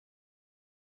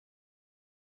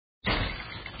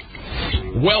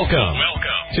Welcome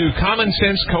to Common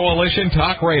Sense Coalition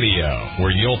Talk Radio,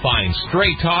 where you'll find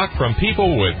straight talk from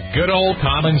people with good old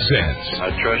common sense.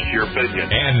 I trust your opinion.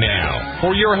 And now,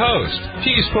 for your host,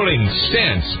 he's putting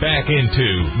sense back into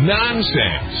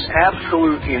nonsense.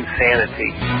 Absolute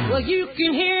insanity. Well, you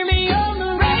can hear me on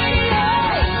the radio.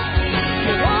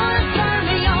 You want to turn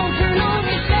me on, turn on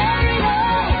your stereo.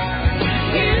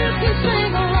 You can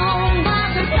sing along, I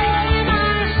can play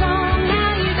my song.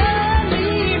 Now you done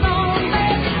me wrong,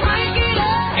 baby, crank it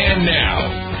up. And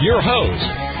now, your host,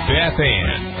 Beth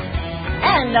Ann.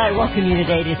 And I welcome you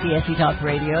today to CSC Talk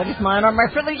Radio. It is my honor,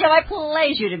 my privilege, and my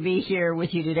pleasure to be here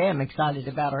with you today. I'm excited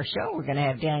about our show. We're going to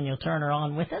have Daniel Turner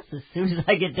on with us. As soon as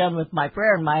I get done with my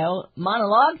prayer and my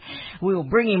monologue, we will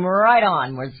bring him right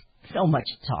on. There's so much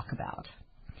to talk about.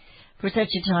 For such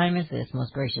a time as this,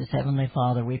 most gracious Heavenly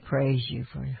Father, we praise you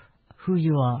for who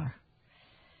you are,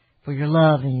 for your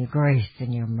love and your grace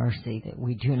and your mercy that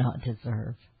we do not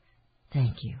deserve.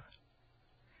 Thank you.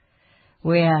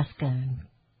 We ask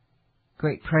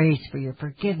great praise for your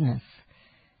forgiveness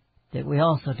that we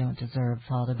also don't deserve,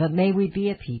 Father. But may we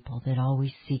be a people that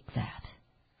always seek that.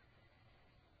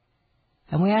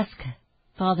 And we ask,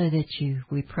 Father, that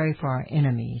we pray for our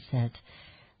enemies, that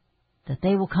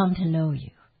they will come to know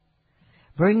you.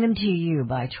 Bring them to you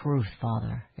by truth,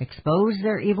 Father. Expose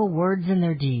their evil words and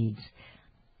their deeds.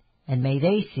 And may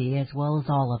they see, as well as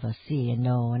all of us see and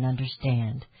know and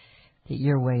understand, that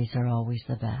your ways are always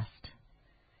the best.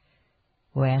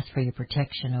 We ask for your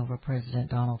protection over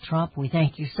President Donald Trump. We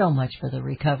thank you so much for the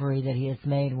recovery that he has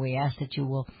made. We ask that you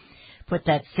will put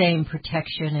that same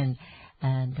protection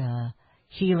and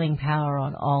healing power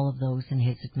on all of those in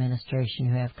his administration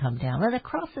who have come down, and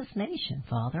across this nation,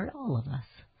 Father, all of us.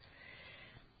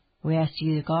 We ask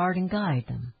you to guard and guide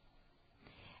them.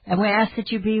 And we ask that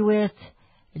you be with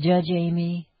Judge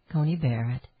Amy Coney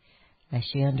Barrett as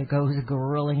she undergoes a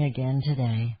grueling again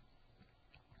today.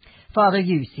 Father,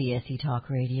 use CSE Talk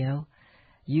Radio.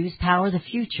 Use Power the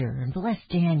Future and bless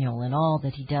Daniel and all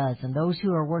that he does and those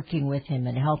who are working with him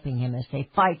and helping him as they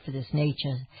fight for this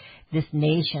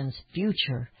nation's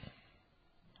future,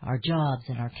 our jobs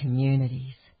and our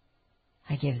communities.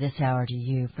 I give this hour to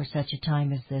you for such a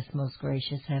time as this, most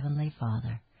gracious Heavenly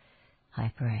Father.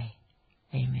 I pray.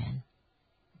 Amen.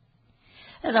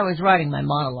 As I was writing my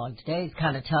monologue today, it's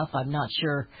kind of tough. I'm not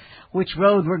sure which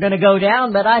road we're going to go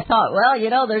down, but I thought,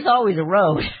 well, there's always a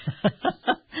road.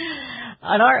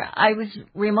 And I was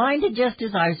reminded just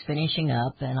as I was finishing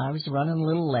up, and I was running a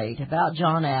little late, about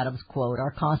John Adams' quote, "Our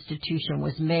Constitution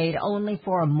was made only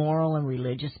for a moral and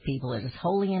religious people. It is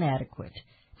wholly inadequate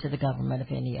to the government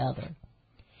of any other."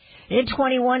 In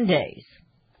 21 days,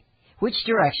 which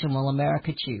direction will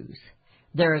America choose?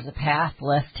 There is a path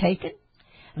less taken.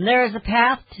 And there is a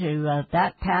path to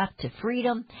that path to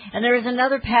freedom, and there is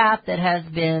another path that has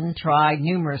been tried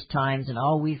numerous times and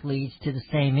always leads to the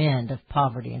same end of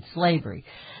poverty and slavery.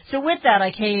 So with that,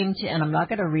 I came to, and I'm not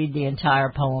going to read the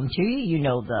entire poem to you. You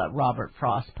know the Robert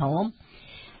Frost poem.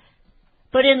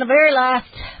 But in the very last,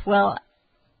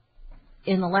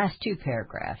 in the last two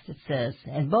paragraphs, it says,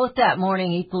 "And both that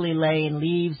morning equally lay in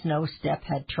leaves no step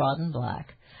had trodden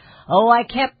black. Oh, I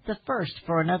kept the first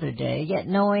for another day, yet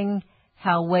knowing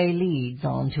how way leads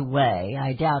on to way,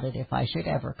 I doubted if I should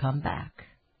ever come back."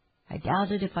 I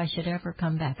doubted if I should ever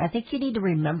come back. I think you need to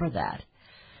remember that.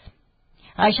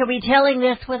 I shall be telling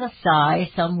this with a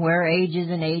sigh, somewhere ages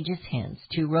and ages hence.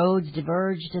 Two roads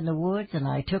diverged in the woods, and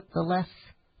I took the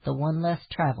one less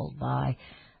traveled by,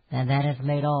 and that has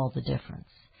made all the difference.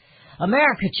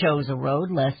 America chose a road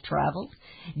less traveled,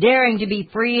 daring to be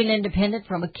free and independent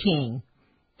from a king.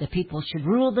 The people should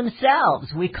rule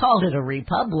themselves. We called it a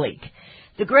republic.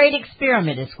 The great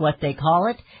experiment is what they call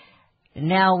it. And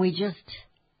now we just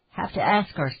have to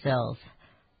ask ourselves,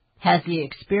 has the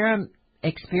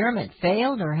experiment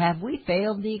failed, or have we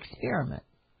failed the experiment?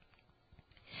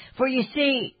 For you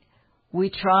see, we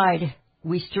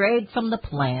strayed from the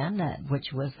plan,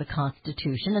 which was the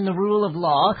Constitution and the rule of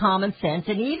law, common sense,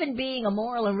 and even being a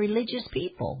moral and religious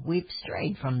people. We've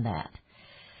strayed from that.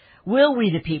 Will we,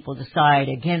 the people, decide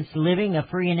against living a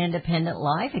free and independent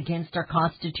life, against our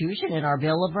Constitution and our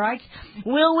Bill of Rights?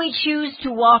 Will we choose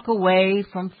to walk away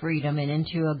from freedom and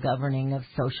into a governing of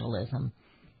socialism?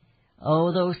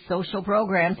 Oh, those social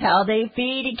programs, how they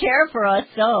feed and care for us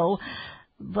so.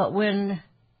 But when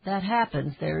that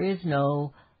happens, there is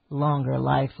no longer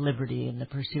life, liberty, and the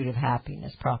pursuit of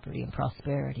happiness, property, and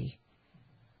prosperity.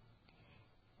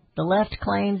 The left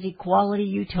claims equality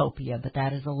utopia, but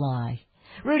that is a lie.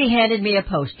 Rudy handed me a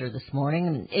poster this morning,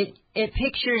 and it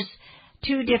pictures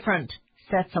two different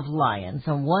sets of lions.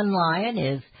 And one lion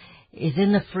is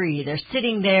in the free. They're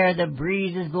sitting there, the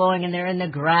breeze is blowing, and they're in the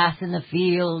grass in the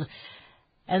field.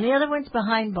 And the other one's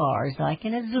behind bars, like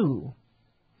in a zoo.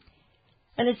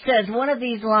 And it says one of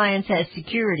these lions has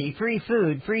security, free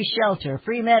food, free shelter,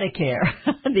 free Medicare.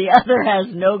 The other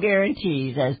has no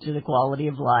guarantees as to the quality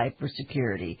of life or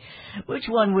security. Which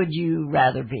one would you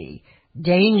rather be?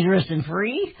 Dangerous and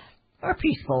free, or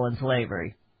peaceful in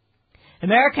slavery?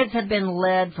 Americans have been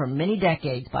led for many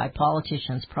decades by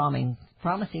politicians promising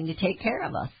to take care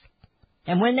of us.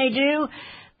 And when they do,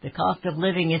 the cost of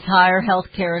living is higher, health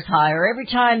care is higher. Every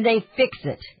time they fix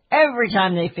it,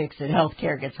 health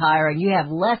care gets higher, and you have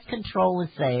less control and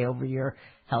say over your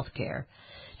health care.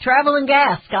 Travel and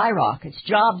gas skyrockets,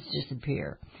 jobs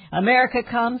disappear. America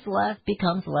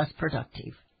becomes less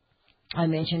productive. I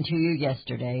mentioned to you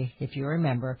yesterday, if you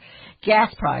remember,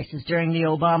 gas prices during the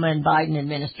Obama and Biden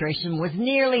administration was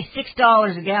nearly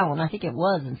 $6 a gallon. I think it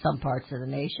was in some parts of the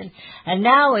nation. And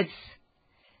now it's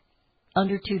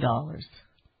under $2.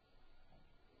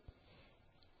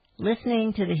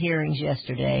 Listening to the hearings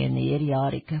yesterday and the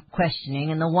idiotic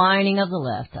questioning and the whining of the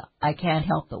left, I can't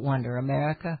help but wonder,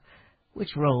 America,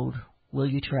 which road will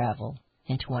you travel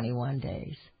in 21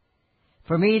 days?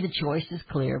 For me, the choice is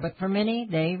clear, but for many,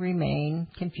 they remain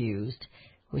confused,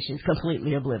 which is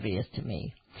completely oblivious to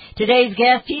me. Today's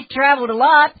guest, he's traveled a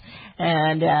lot,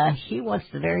 and he wants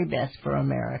the very best for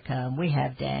America. And we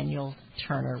have Daniel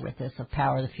Turner with us of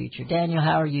Power of the Future. Daniel,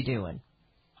 how are you doing?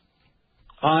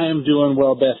 I am doing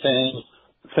well, Beth Ann.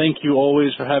 Thank you always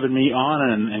for having me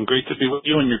on, and great to be with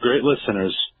you and your great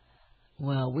listeners.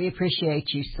 Well, we appreciate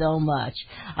you so much.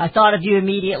 I thought of you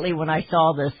immediately when I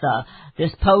saw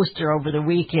this poster over the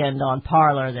weekend on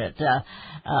Parler that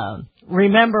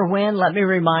remember when? Let me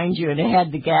remind you. And it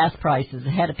had the gas prices. It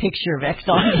had a picture of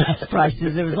Exxon gas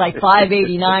prices. It was like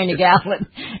 $5.89 a gallon,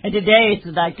 and today it's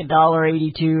like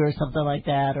 $1.82 or something like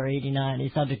that, or 89.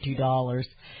 It's under $2,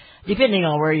 depending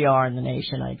on where you are in the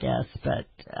nation, I guess. But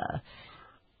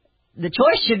the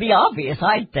choice should be obvious,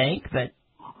 I'd think, but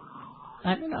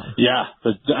I don't know. Yeah,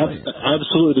 but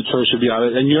absolutely the choice should be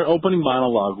obvious. And your opening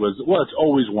monologue was, well, it's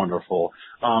always wonderful.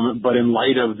 But in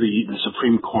light of the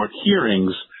Supreme Court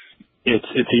hearings,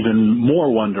 it's even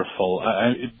more wonderful.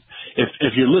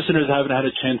 If your listeners haven't had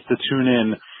a chance to tune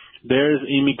in, there's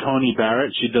Amy Coney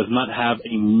Barrett. She does not have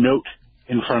a note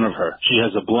in front of her. She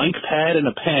has a blank pad and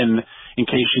a pen in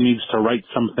case she needs to write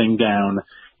something down.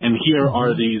 And here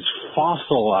are these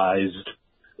fossilized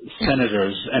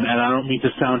senators, and I don't mean to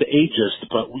sound ageist,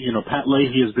 but, you know, Pat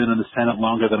Leahy has been in the Senate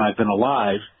longer than I've been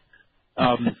alive.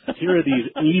 Here are these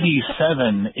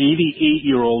 87,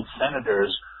 88-year-old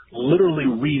senators literally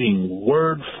reading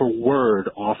word for word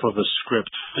off of a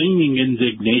script, feigning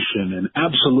indignation and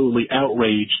absolutely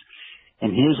outraged.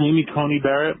 And here's Amy Coney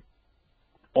Barrett,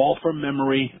 all from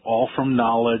memory, all from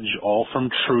knowledge, all from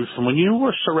truth. And when you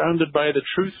were surrounded by the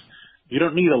truth, you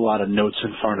don't need a lot of notes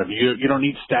in front of you. You don't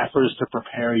need staffers to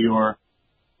prepare your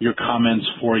comments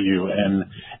for you.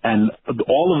 And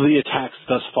all of the attacks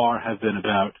thus far have been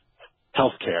about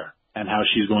health care and how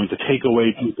she's going to take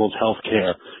away people's health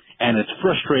care. And it's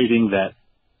frustrating that,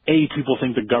 A, people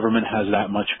think the government has that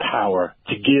much power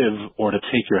to give or to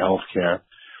take your health care.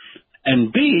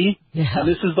 And B, and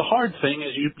this is the hard thing,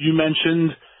 as you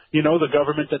mentioned, you know, the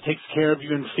government that takes care of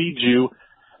you and feeds you.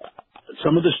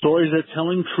 Some of the stories they're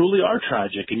telling truly are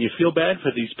tragic, and you feel bad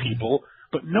for these people.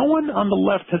 But no one on the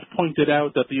left has pointed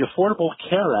out that the Affordable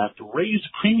Care Act raised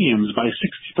premiums by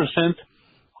 60%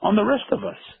 on the rest of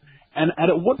us. And at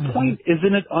what point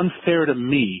isn't it unfair to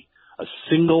me, a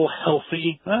single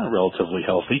healthy, relatively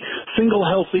healthy, single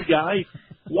healthy guy,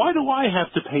 why do I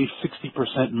have to pay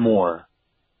 60% more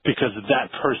because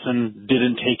that person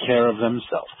didn't take care of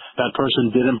themselves? That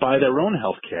person didn't buy their own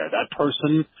health care. That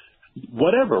person,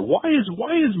 whatever. Why is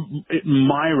it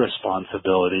my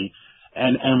responsibility?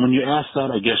 And when you ask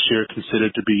that, I guess you're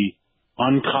considered to be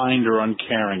unkind or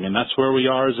uncaring. And that's where we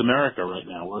are as America right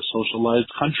now. We're a socialized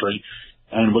country,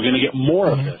 and we're going to get more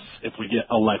of this if we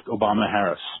elect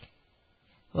Obama-Harris.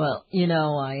 Well, you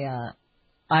know,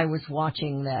 I was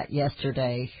watching that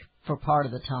yesterday for part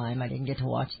of the time. I didn't get to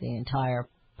watch the entire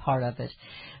part of it.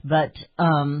 But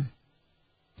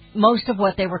most of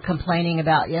what they were complaining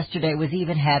about yesterday was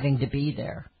even having to be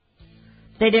there.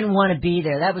 They didn't want to be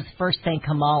there. That was the first thing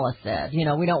Kamala said. You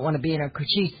know, we don't want to be in her.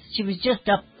 She was just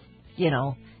up, you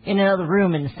know, in another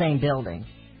room in the same building.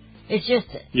 It's just,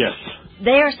 yes,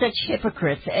 they are such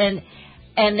hypocrites,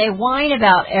 and they whine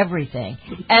about everything.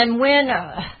 And when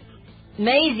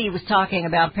Maisie was talking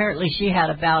about, apparently she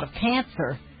had a bout of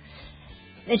cancer,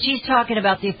 and she's talking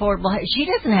about the affordable. She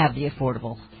doesn't have the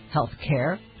affordable health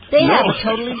care. They have a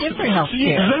totally different health care.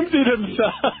 He exempted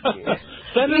himself.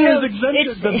 Senators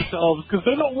exempted themselves because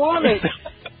they don't want it.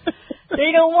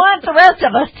 They don't want the rest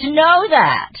of us to know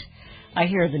that. I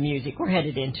hear the music. We're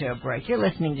headed into a break. You're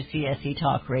listening to CSE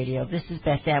Talk Radio. This is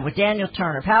Beth Ann with Daniel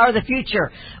Turner. Power of the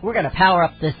Future. We're going to power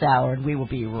up this hour, and we will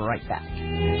be right back.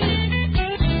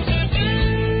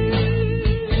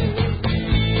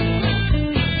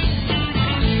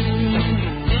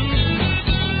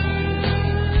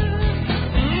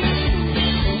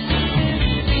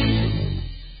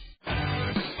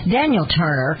 Daniel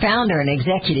Turner, founder and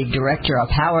executive director of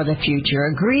Power of the Future,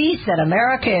 agrees that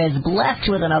America is blessed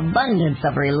with an abundance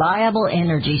of reliable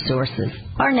energy sources.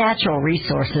 Our natural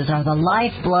resources are the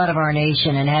lifeblood of our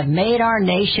nation and have made our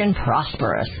nation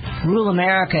prosperous. Rural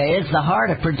America is the heart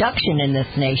of production in this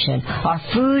nation. Our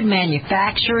food,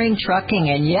 manufacturing, trucking,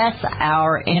 and yes,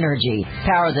 our energy.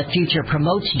 Power of the Future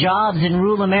promotes jobs in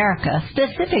rural America,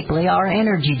 specifically our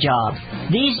energy jobs.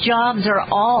 These jobs are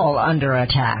all under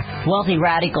attack. Wealthy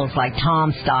radicals like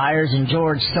Tom Stiers and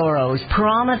George Soros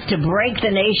promise to break the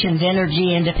nation's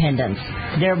energy independence.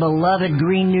 Their beloved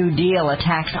Green New Deal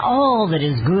attacks all that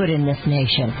is good in this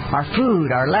nation. Our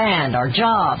food, our land, our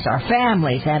jobs, our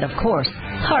families, and of course,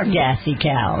 our gassy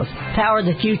cows. Power of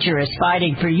the Future is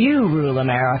fighting for you, rural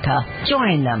America.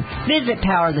 Join them. Visit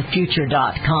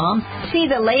PowerTheFuture.com. See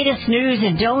the latest news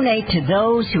and donate to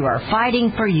those who are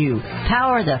fighting for you.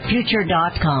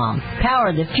 PowerTheFuture.com. Power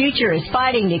of the Future is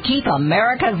fighting to keep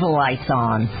America's lights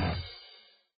on.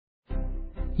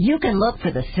 You can look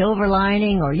for the silver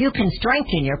lining, or you can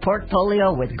strengthen your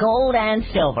portfolio with gold and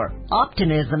silver.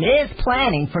 Optimism is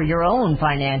planning for your own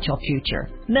financial future.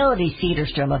 Melody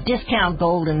Cedarstrom of Discount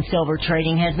Gold and Silver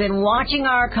Trading has been watching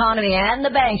our economy and the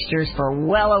banksters for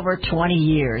well over 20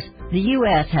 years. The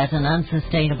U.S. has an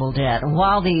unsustainable debt, and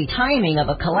while the timing of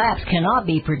a collapse cannot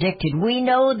be predicted, we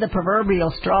know the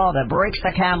proverbial straw that breaks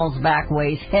the camel's back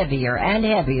weighs heavier and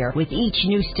heavier with each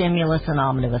new stimulus and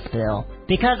omnibus bill.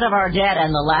 Because of our debt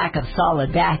and the lack of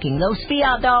solid backing, those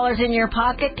fiat dollars in your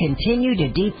pocket continue to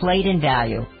deflate in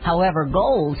value. However,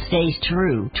 gold stays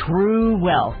true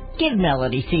wealth. Give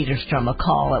Melody Cedarstrom a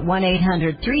call at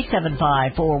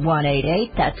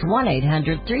 1-800-375-4188. That's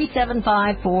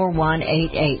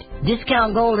 1-800-375-4188.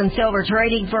 Discount Gold and Silver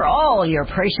Trading for all your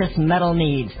precious metal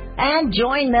needs. And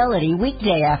join Melody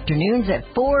weekday afternoons at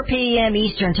 4 p.m.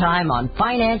 Eastern Time on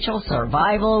Financial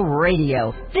Survival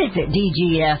Radio. Visit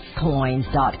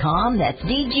DGScoins.com. That's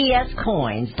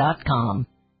DGScoins.com.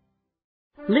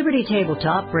 Liberty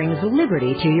Tabletop brings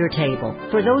liberty to your table.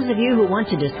 For those of you who want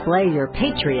to display your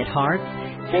patriot heart,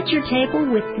 set your table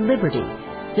with Liberty,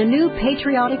 the new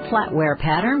patriotic flatware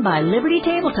pattern by Liberty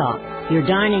Tabletop. Your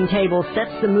dining table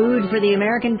sets the mood for the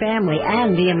American family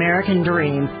and the American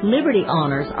dream. Liberty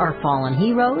honors our fallen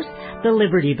heroes, the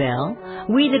Liberty Bell,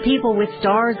 We the People with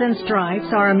Stars and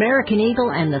Stripes, our American Eagle,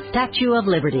 and the Statue of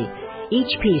Liberty.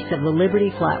 Each piece of the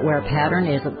Liberty flatware pattern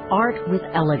is an art with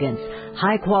elegance,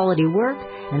 high-quality work,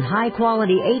 and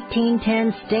high-quality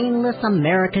 1810 stainless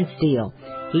American steel.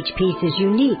 Each piece is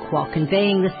unique while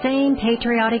conveying the same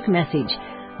patriotic message,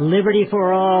 liberty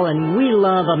for all and we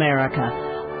love America.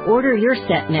 Order your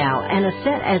set now and a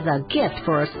set as a gift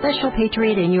for a special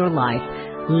patriot in your life.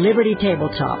 Liberty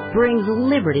Tabletop brings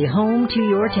liberty home to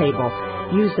your table.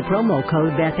 Use the promo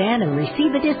code BethAnn and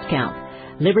receive a discount.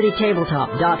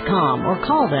 LibertyTabletop.com or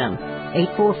call them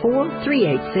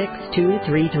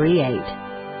 844-386-2338.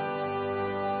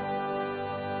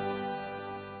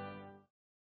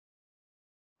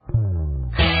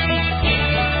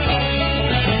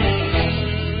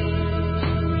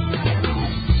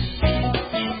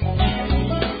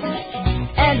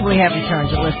 And we have returned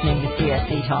to listening to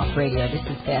CSE Talk Radio. This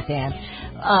is Beth Ann.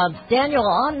 Daniel,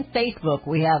 on Facebook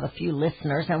we have a few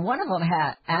listeners, and one of them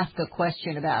asked a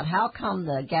question about how come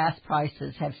the gas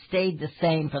prices have stayed the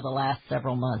same for the last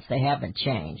several months. They haven't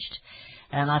changed.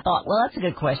 And I thought, well, that's a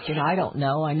good question. I don't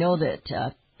know. I know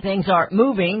that things aren't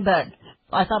moving, but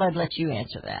I thought I'd let you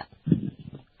answer that.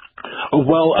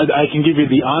 Well, I can give you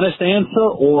the honest answer,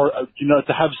 or,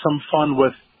 to have some fun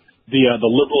with the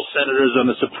liberal senators on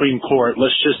the Supreme Court.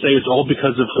 Let's just say it's all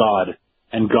because of God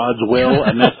and God's will,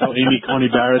 and that's how Amy Coney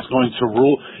Barrett's going to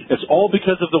rule. It's all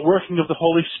because of the working of the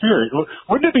Holy Spirit.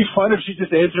 Wouldn't it be fun if she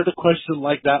just answered a question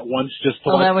like that once, just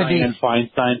to let Dianne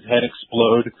Feinstein's head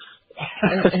explode?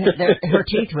 Her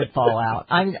teeth would fall out.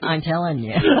 I'm telling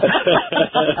you.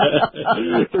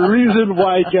 The reason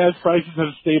why gas prices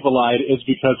have stabilized is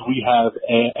because we have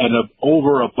an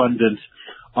overabundance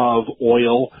of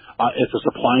oil. It's a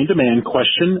supply and demand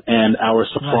question, and our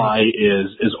supply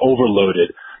is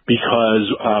overloaded because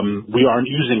we aren't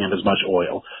using it as much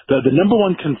oil. The number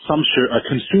one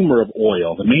consumer of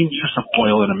oil, the main use of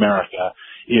oil in America,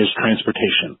 is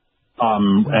transportation.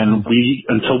 And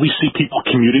until we see people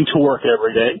commuting to work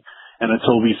every day, and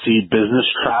until we see business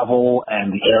travel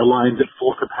and the airlines at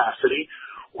full capacity,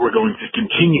 we're going to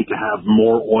continue to have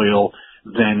more oil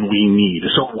than we need.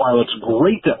 So while it's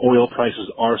great that oil prices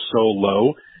are so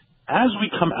low, as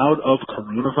we come out of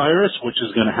coronavirus, which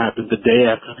is going to happen the day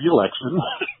after the election,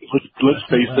 let's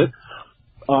face it,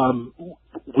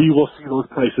 we will see those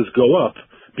prices go up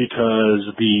because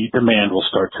the demand will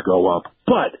start to go up.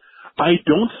 But I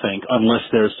don't think, unless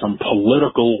there's some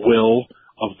political will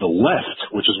of the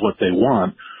left, which is what they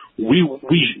want,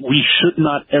 we should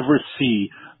not ever see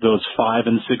those $5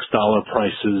 and $6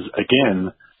 prices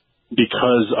again,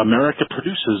 because America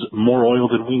produces more oil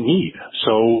than we need.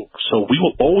 So we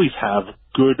will always have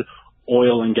good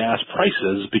oil and gas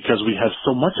prices because we have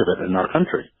so much of it in our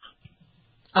country.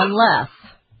 Unless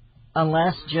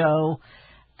Joe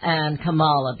and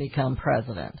Kamala become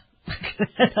president.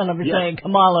 And I'm saying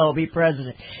Kamala will be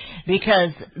president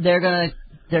because they're gonna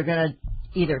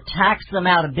either tax them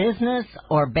out of business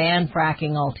or ban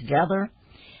fracking altogether,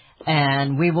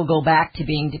 and we will go back to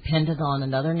being dependent on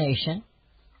another nation,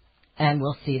 and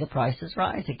we'll see the prices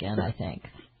rise again. I think.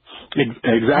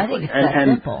 Exactly. I think it's that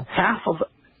simple. Half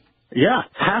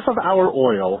of our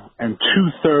oil and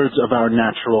 2/3 of our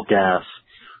natural gas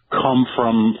come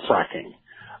from fracking.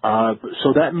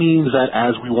 So that means that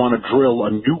as we want to drill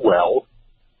a new well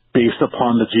based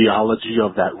upon the geology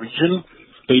of that region,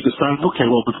 they decide, okay,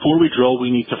 well, before we drill,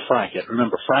 we need to frack it.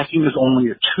 Remember, fracking is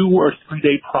only a 2 or 3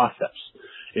 day process.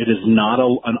 It is not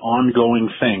an ongoing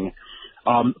thing.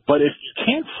 But if you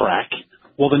can't frack,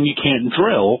 well, then you can't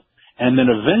drill. And then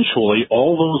eventually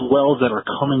all those wells that are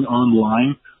coming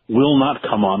online will not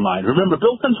come online. Remember,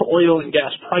 built into oil and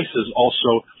gas prices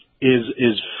also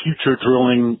is future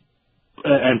drilling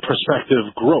and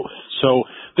prospective growth. So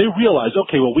they realize,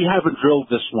 okay, well, we haven't drilled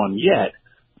this one yet,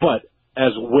 but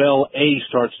as well A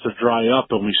starts to dry up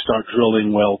and we start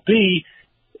drilling well B,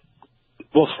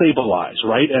 we'll stabilize,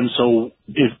 right? And so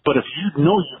if you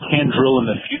know you can drill in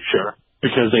the future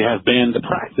because they have banned the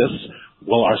practice,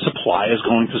 well, our supply is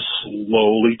going to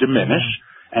slowly diminish.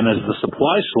 And as the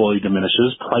supply slowly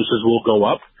diminishes, prices will go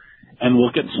up and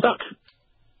we'll get stuck.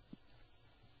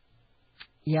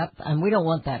 Yep, and we don't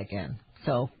want that again.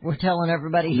 So we're telling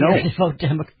everybody here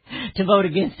to vote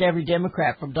against every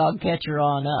Democrat from dog catcher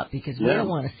on up because we don't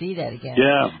want to see that again.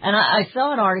 Yeah. And I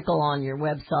saw an article on your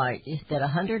website that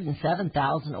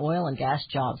 107,000 oil and gas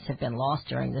jobs have been lost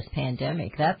during this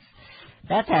pandemic.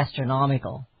 That's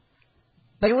astronomical.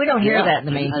 But we don't hear that in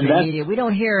the mainstream media. We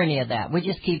don't hear any of that. We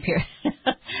just keep hearing.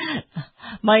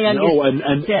 My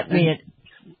youngest sent me it.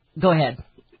 Go ahead.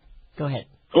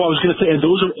 Oh, I was going to say, and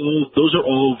those are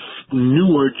all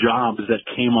newer jobs that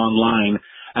came online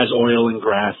as oil and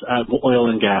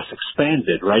gas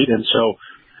expanded, right? And so,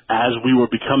 as we were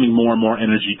becoming more and more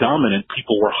energy dominant,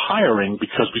 people were hiring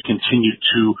because we continued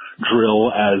to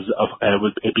drill as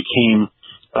it became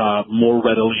more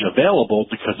readily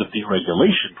available because of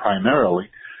deregulation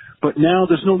primarily. But now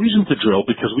there's no reason to drill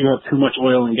because we have too much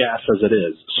oil and gas as it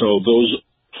is. So those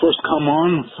first come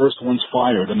on, first one's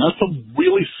fired. And that's a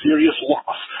really serious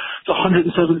loss. It's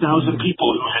 107,000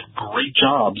 people who had great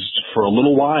jobs for a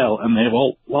little while, and they've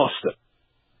all lost it.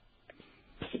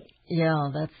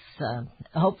 Yeah, that's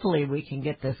hopefully we can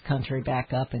get this country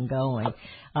back up and going.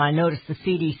 I noticed the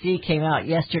CDC came out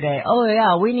yesterday. Oh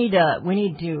yeah, we need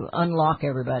to unlock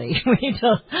everybody. We need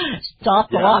to stop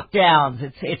the lockdowns.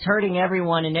 It's hurting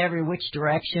everyone in every which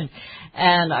direction.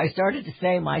 And I started to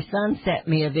say, my son sent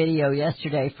me a video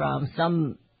yesterday from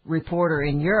some reporter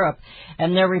in Europe,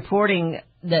 and they're reporting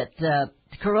that the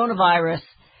coronavirus,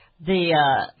 the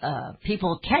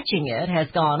people catching it has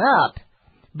gone up,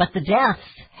 but the deaths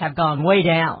have gone way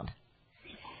down.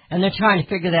 And they're trying to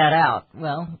figure that out.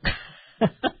 Well, I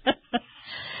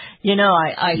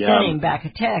sent him back a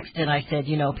text and I said,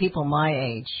 people my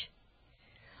age,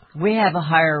 we have a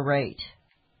higher rate,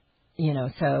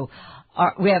 so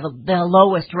we have the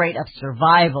lowest rate of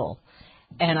survival.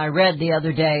 And I read the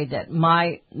other day that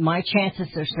my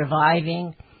chances of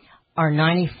surviving are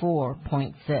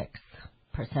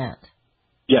 94.6%.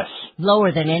 Yes.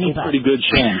 Lower than anybody. Pretty good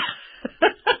chance.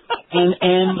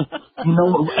 And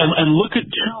look at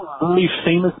two really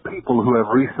famous people who have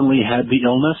recently had the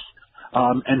illness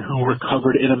and who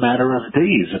recovered in a matter of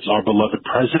days. It's our beloved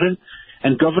president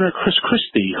and Governor Chris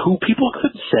Christie, who people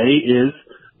could say is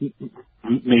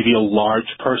maybe a large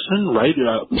person, right?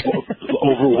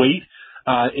 Overweight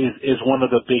is one of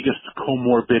the biggest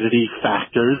comorbidity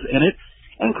factors in it.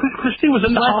 And Chris Christie was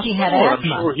in the hospital. I'm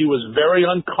sure he was very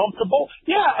uncomfortable.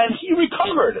 Yeah, and he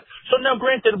recovered. So now,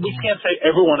 granted, we can't say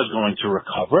everyone is going to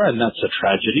recover, and that's a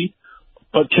tragedy.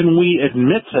 But can we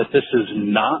admit that this is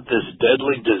not this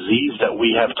deadly disease that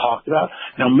we have talked about?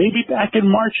 Now, maybe back in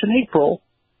March and April,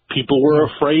 people were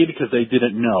afraid because they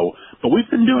didn't know. But we've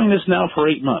been doing this now for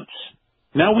 8 months.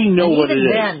 Now we know what it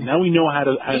is. Now we know how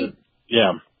to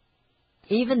yeah.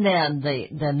 Even then,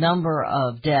 the number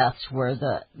of deaths were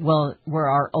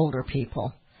our older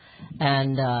people,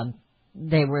 and a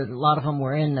lot of them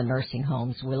were in the nursing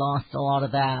homes. We lost a lot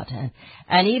of that,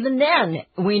 and even then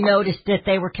we noticed that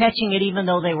they were catching it even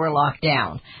though they were locked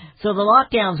down. So the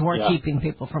lockdowns weren't keeping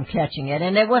people from catching it,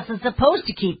 and it wasn't supposed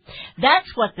to keep.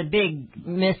 That's what the big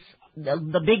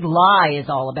lie is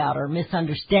all about, or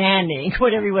misunderstanding,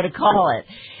 whatever you want to call it.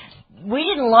 We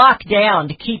didn't lock down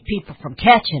to keep people from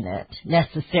catching it,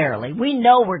 necessarily. We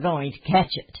know we're going to catch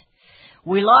it.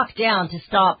 We locked down to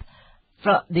stop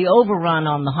the overrun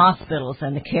on the hospitals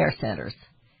and the care centers,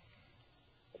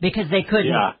 because they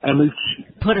couldn't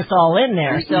put us all in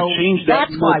there. So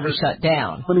that's why we shut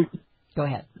down. Go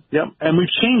ahead. Yep, and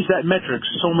we've changed that metric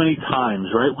so many times,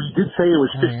 right? We did say it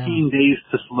was 15 days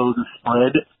to slow the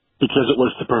spread, because it was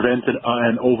to prevent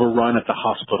an overrun at the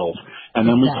hospitals. And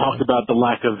then we talked about the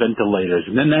lack of ventilators,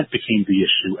 and then that became the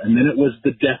issue. And then it was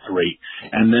the death rate,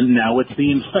 and then now it's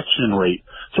the infection rate.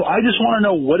 So I just want to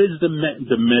know, what is the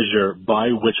measure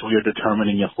by which we are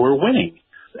determining if we're winning?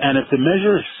 And if the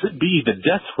measure should be the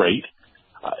death rate,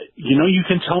 you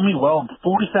can tell me, well,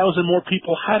 40,000 more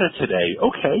people had it today.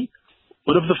 Okay.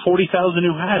 What of the 40,000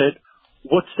 who had it?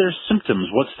 What's their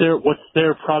symptoms? What's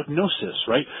their prognosis,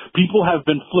 right? People have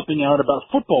been flipping out about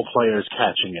football players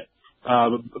catching it.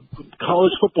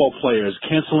 College football players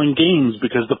canceling games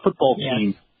because the football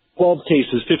team, 12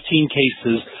 cases, 15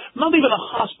 cases, not even a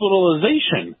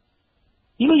hospitalization.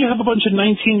 You have a bunch of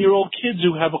 19-year-old kids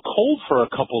who have a cold for a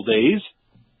couple days.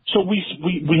 So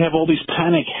we have all these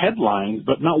panic headlines,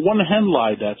 but not one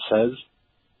headline that says,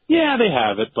 yeah, they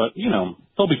have it, but,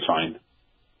 they'll be fine.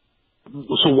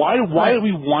 So why do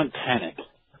we want panic?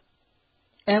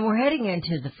 And we're heading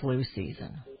into the flu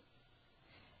season.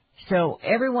 So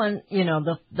everyone,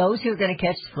 those who are going to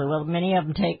catch the flu, well, many of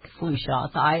them take flu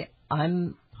shots.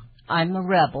 I'm a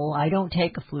rebel. I don't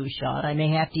take a flu shot. I may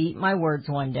have to eat my words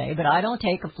one day, but I don't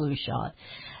take a flu shot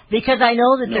because I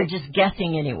know that they're just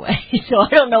guessing anyway. So I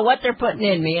don't know what they're putting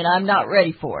in me, and I'm not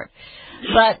ready for it.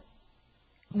 But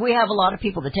we have a lot of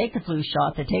people that take the flu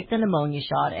shot, that take the pneumonia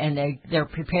shot, and they're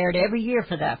prepared every year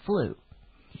for that flu.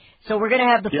 So we're going to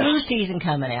have the flu season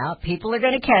coming out. People are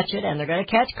going to catch it, and they're going to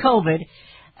catch COVID,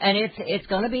 and it's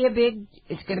going to be a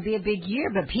big year.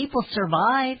 But people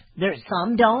survive.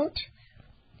 Some don't,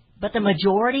 but the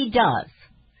majority does.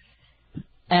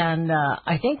 And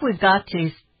I think we've got to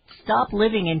stop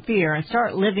living in fear and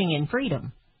start living in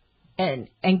freedom, and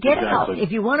get out.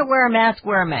 If you want to wear a mask,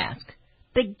 wear a mask,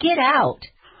 but get out.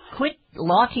 Quit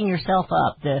locking yourself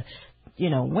up.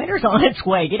 Winter's on its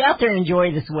way. Get out there and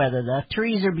enjoy this weather. The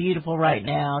trees are beautiful right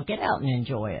now. Get out and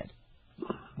enjoy it.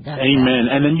 Amen.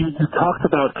 And then you talked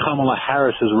about Kamala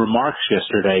Harris's remarks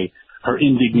yesterday, her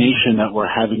indignation that we're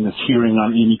having this hearing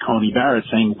on Amy Coney Barrett,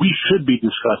 saying we should be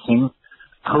discussing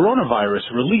coronavirus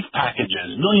relief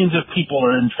packages. Millions of people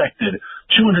are infected.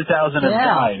 200,000 have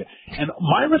died. And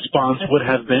my response would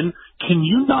have been, can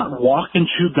you not walk and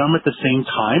chew gum at the same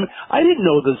time? I didn't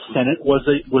know the Senate was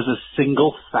a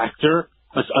single factor,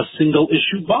 a single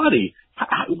issue body.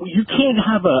 You can't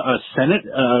have a Senate,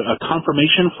 a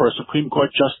confirmation for a Supreme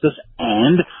Court justice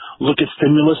and look at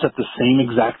stimulus at the same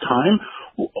exact time.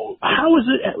 How is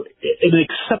it an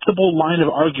acceptable line of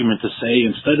argument to say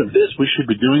instead of this, we should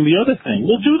be doing the other thing?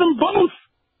 We'll do them both.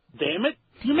 Damn it.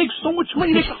 You make so much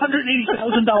money. You make $180,000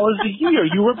 a year.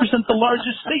 You represent the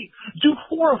largest state. Do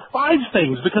 4 or 5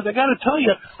 things, because I got to tell you,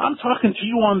 I'm talking to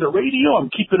you on the radio. I'm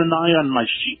keeping an eye on my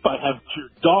sheep. I have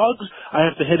 2 dogs. I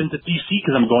have to head into D.C.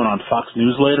 because I'm going on Fox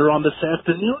News later on this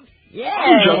afternoon. Yay.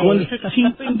 I'm juggling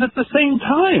 15 things at the same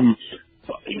time.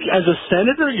 As a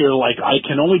senator, you're like, I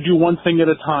can only do one thing at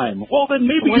a time. Well, then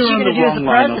maybe you're on the wrong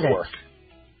line of work.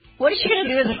 What is she going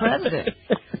to do as a president?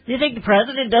 Do you think the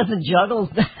president doesn't juggle,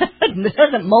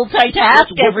 doesn't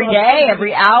multitask every day,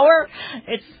 every hour?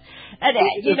 If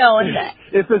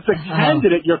it's a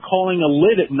candidate you're calling a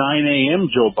lid at 9 a.m.,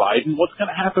 Joe Biden, what's going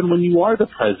to happen when you are the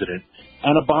president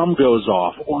and a bomb goes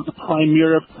off or the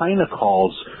premier of China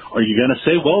calls? Are you going to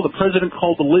say, well, the president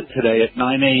called a lid today at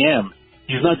 9 a.m.?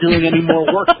 He's not doing any more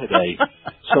work today.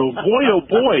 So, boy, oh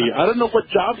boy, I don't know what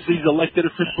jobs these elected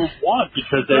officials want,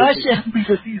 because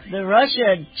the Russia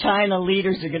and China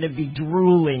leaders are going to be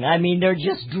drooling. I mean, they're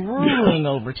just drooling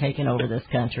over taking over this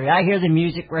country. I hear the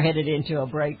music. We're headed into a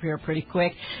break here pretty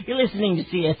quick. You're listening to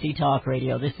CSC Talk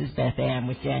Radio. This is Beth Ann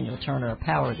with Daniel Turner,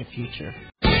 Power of the Future.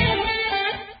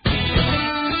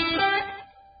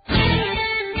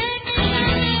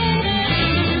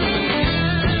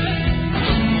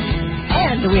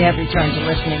 we have returned to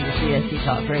listening to CSC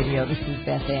Talk Radio. This is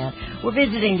Beth Ann. We're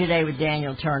visiting today with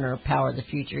Daniel Turner of Power of the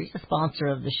Future. He's a sponsor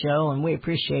of the show, and we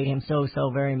appreciate him so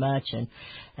very much.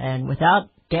 And without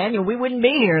Daniel, we wouldn't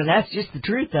be here. That's just the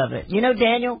truth of it. You know,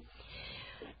 Daniel,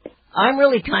 I'm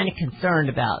really kind of concerned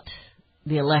about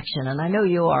the election, and I know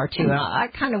you are too. And I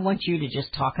kind of want you to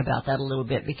just talk about that a little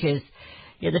bit because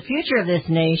the future of this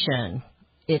nation,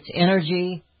 its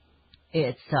energy,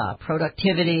 its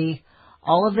productivity,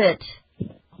 all of it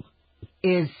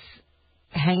is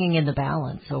hanging in the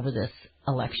balance over this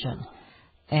election.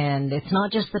 And it's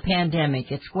not just the pandemic,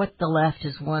 it's what the left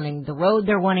is wanting, the road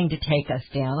they're wanting to take us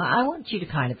down. I want you to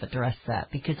kind of address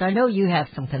that because I know you have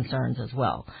some concerns as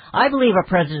well. I believe our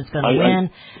president's going to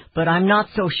win, but I'm not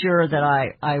so sure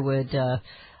that I would,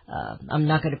 I'm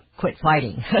not going to quit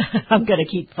fighting. I'm going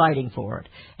to keep fighting for it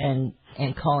and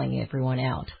calling everyone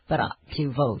out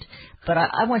to vote. But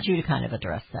I want you to kind of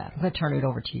address that. I'm going to turn it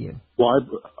over to you. Well,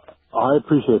 I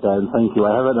appreciate that, and thank you.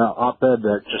 I have an op-ed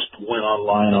that just went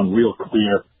online on Real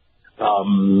Clear,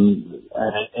 and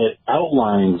it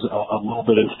outlines a little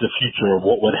bit into the future of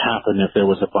what would happen if there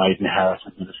was a Biden-Harris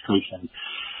administration,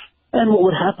 and what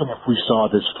would happen if we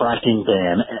saw this fracking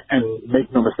ban. And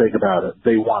make no mistake about it,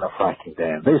 they want a fracking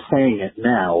ban. They're saying it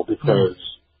now because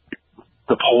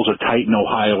the polls are tight in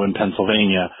Ohio and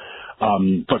Pennsylvania,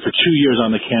 but for 2 years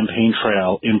on the campaign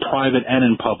trail, in private and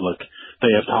in public, they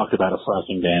have talked about a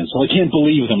fracking ban. So I can't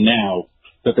believe them now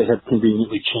that they have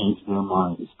conveniently changed their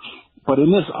minds. But in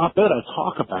this op-ed, I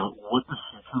talk about what the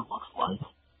future looks like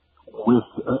with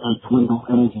a dwindled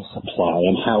energy supply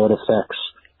and how it affects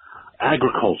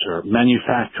agriculture,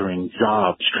 manufacturing,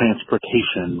 jobs,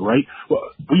 transportation, right? Well,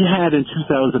 we had in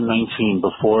 2019,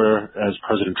 before, as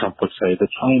President Trump would say, the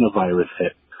China virus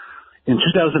hit. In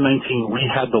 2019, we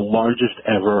had the largest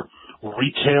ever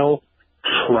retail,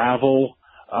 travel,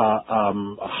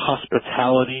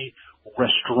 hospitality,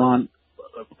 restaurant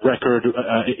record,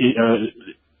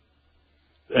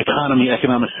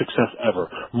 economic success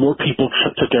ever. More people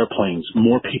took airplanes,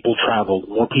 more people traveled,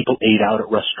 more people ate out at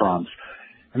restaurants.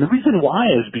 And the reason why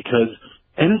is because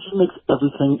energy makes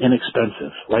everything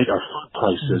inexpensive, right? Our food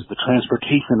prices, the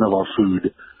transportation of our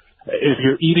food. If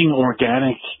you're eating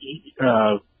organic,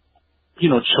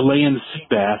 Chilean sea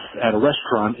bass at a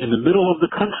restaurant in the middle of the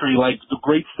country, like the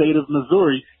great state of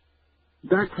Missouri,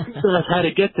 that sea bass had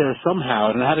to get there somehow,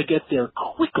 and it had to get there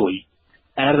quickly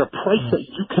at a price that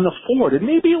you can afford. And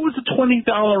maybe it was a $20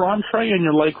 entree, and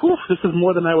you're like, "Oof, this is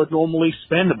more than I would normally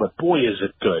spend," but boy, is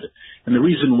it good. And the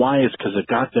reason why is because it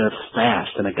got there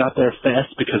fast, and it got there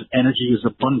fast because energy is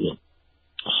abundant.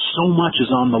 So much is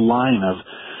on the line of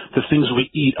the things we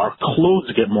eat. Our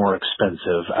clothes get more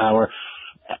expensive.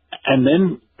 And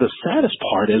then the saddest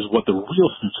part is what the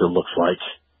real future looks like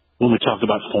when we talk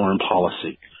about foreign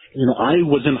policy. I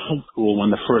was in high school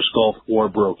when the first Gulf War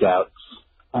broke out,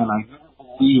 and I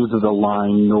never believed the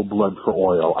line, "no blood for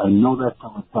oil." I know that's a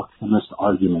reductionist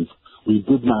argument. We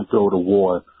did not go to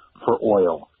war for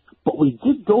oil, but we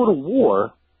did go to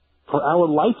war for our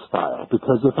lifestyle,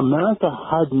 because if America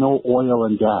had no oil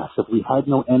and gas, if we had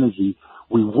no energy,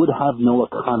 we would have no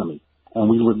economy. And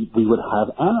we would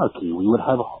have anarchy, we would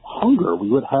have hunger, we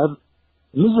would have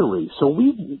misery. So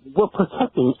we were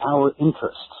protecting our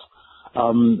interests.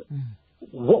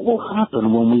 What will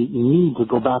happen when we need to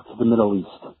go back to the Middle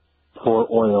East for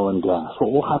oil and gas?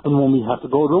 What will happen when we have to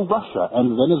go to Russia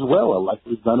and Venezuela like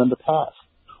we've done in the past?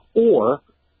 Or,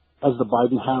 as the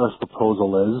Biden-Harris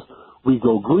proposal is, we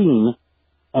go green,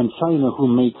 and China, who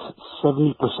makes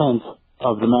 70%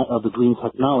 of the green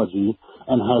technology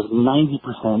and has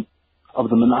 90% of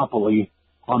the monopoly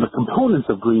on the components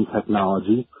of green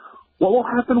technology, what will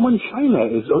happen when China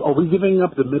are we giving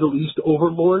up the Middle East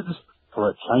overlords for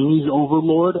a Chinese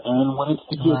overlord? And when it's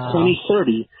the year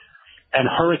 2030 and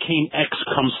Hurricane X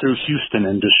comes through Houston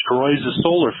and destroys a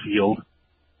solar field,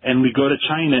 and we go to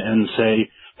China and say,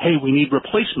 "Hey, we need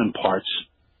replacement parts,"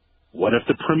 what if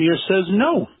the premier says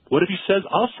no? What if he says,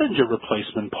 "I'll send you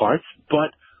replacement parts,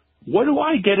 but what do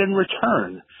I get in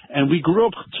return?" And we grew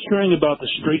up hearing about the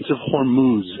Straits of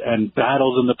Hormuz and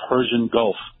battles in the Persian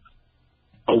Gulf.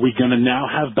 Are we going to now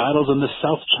have battles in the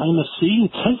South China Sea?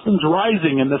 Tensions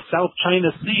rising in the South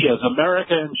China Sea as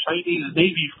America and Chinese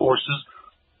Navy forces.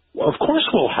 Well, of course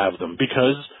we'll have them,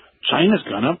 because China's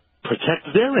going to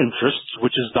protect their interests,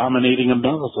 which is dominating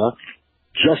America,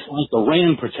 just like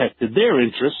Iran protected their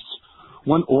interests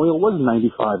when oil was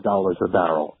 $95 a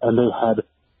barrel and they had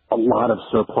a lot of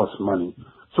surplus money.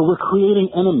 So we're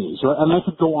creating enemies. And I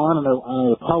could go on, and I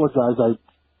apologize. I'm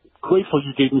grateful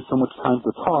you gave me so much time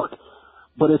to talk.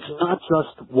 But it's not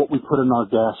just what we put in our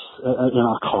gas, in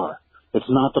our car. It's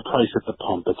not the price at the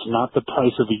pump. It's not the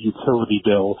price of a utility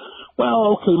bill.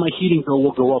 Well, okay, my heating bill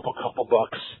will go up a couple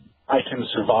bucks. I can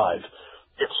survive.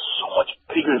 It's so much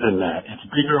bigger than that. It's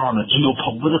bigger on a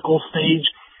geopolitical stage.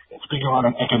 It's bigger on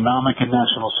an economic and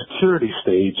national security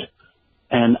stage.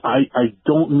 And I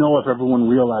don't know if everyone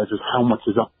realizes how much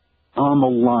is up on the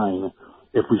line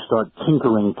if we start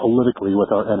tinkering politically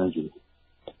with our energy.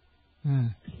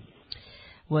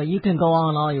 Well, you can go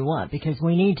on all you want because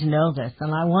we need to know this.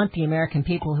 And I want the American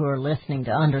people who are listening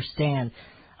to understand.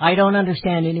 I don't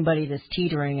understand anybody that's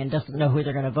teetering and doesn't know who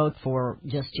they're going to vote for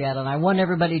just yet. And I want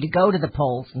everybody to go to the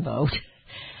polls and vote.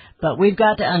 But we've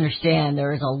got to understand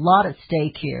there is a lot at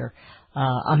stake here.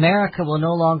 America will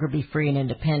no longer be free and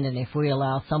independent if we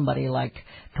allow somebody like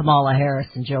Kamala Harris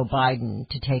and Joe Biden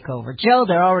to take over. Joe,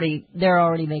 they're already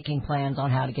making plans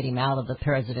on how to get him out of the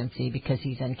presidency because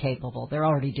he's incapable. They're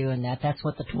already doing that. That's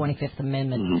what the 25th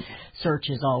Amendment search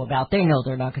is all about. They know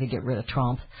they're not going to get rid of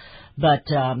Trump, but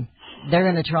they're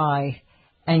going to try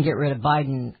and get rid of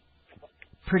Biden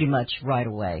pretty much right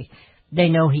away. They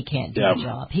know he can't do the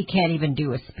job. He can't even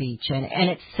do a speech, and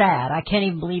it's sad. I can't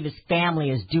even believe his family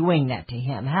is doing that to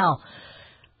him. How?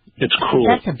 It's cruel.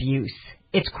 That's abuse.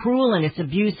 It's cruel and it's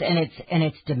abuse and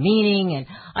it's demeaning. And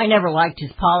I never liked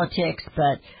his politics,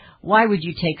 but why would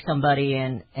you take somebody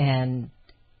and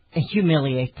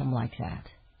humiliate them like that?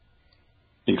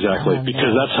 Exactly,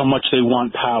 because that's how much they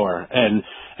want power. And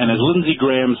as Lindsey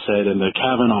Graham said in the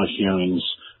Kavanaugh hearings,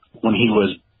 when he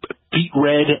was beat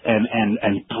red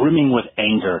and brimming with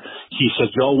anger, he said,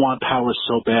 "Y'all want power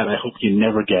so bad, I hope you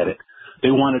never get it."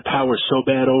 They wanted power so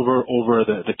bad over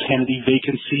the Kennedy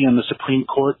vacancy on the Supreme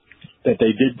Court that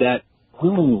they did that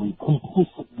willingly,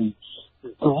 complicitly,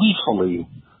 gleefully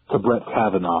to Brett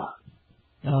Kavanaugh.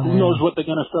 Who knows what they're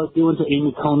going to start doing to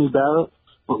Amy Coney Barrett?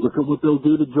 But look at what they'll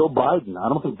do to Joe Biden. I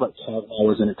don't think Brett Kavanaugh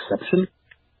was an exception.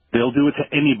 They'll do it to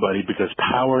anybody because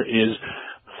power is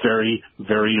very,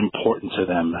 very important to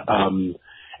them. Again,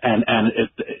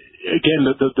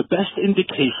 the best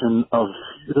indication of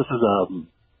this is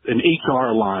an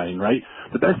HR line, right?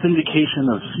 The best indication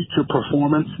of future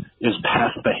performance is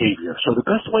past behavior. So the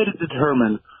best way to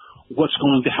determine what's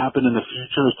going to happen in the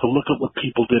future is to look at what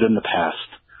people did in the past.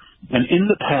 And in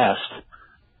the past,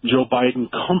 Joe Biden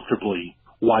comfortably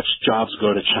watched jobs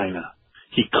go to China.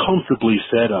 He comfortably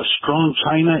said a strong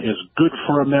China is good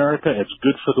for America, it's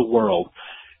good for the world.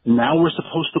 Now we're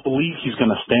supposed to believe he's going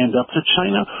to stand up to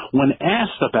China. When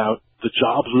asked about the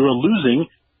jobs we were losing,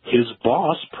 his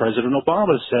boss, President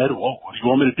Obama, said, "Well, what do you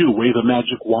want me to do, wave a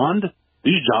magic wand?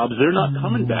 These jobs, they're not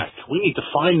coming back. We need to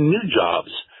find new jobs."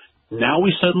 Now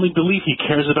we suddenly believe he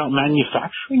cares about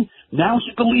manufacturing. Now he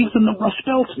believes in the Rust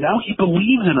Belt. Now he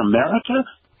believes in America.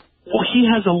 Well, he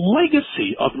has a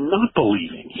legacy of not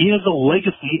believing. He has a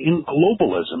legacy in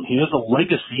globalism. He has a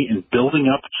legacy in building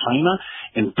up China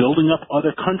and building up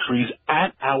other countries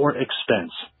at our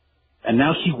expense. And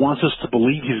now he wants us to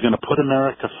believe he's going to put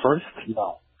America first?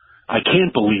 No. I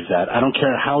can't believe that. I don't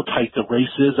care how tight the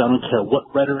race is. I don't care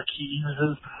what rhetoric he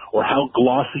uses or how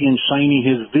glossy and shiny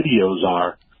his videos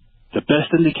are. The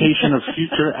best indication of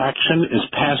future action is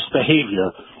past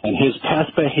behavior, and his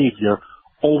past behavior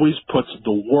always puts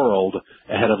the world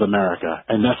ahead of America.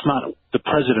 And that's not the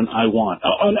president I want.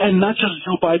 And not just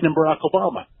Joe Biden and Barack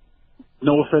Obama.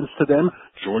 No offense to them,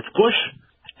 George Bush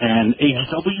and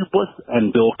H.W. Bush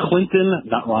and Bill Clinton,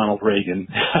 not Ronald Reagan.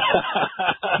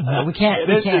 No, we can't.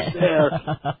 There.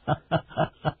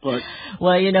 But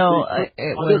well, you know,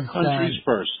 it other was countries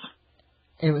first.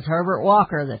 It was Herbert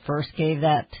Walker that first gave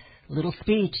that little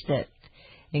speech that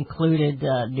included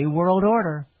New World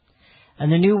Order.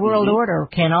 And the New World Order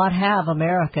cannot have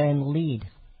America in the lead.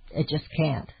 It just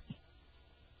can't.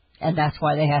 And that's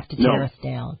why they have to tear us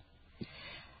down.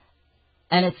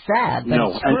 And it's sad, but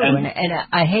it's true. And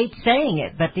I hate saying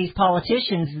it, but these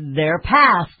politicians, they're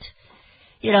past.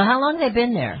 You know, how long have they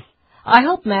been there? I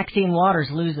hope Maxine Waters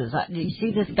loses. You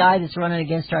see this guy that's running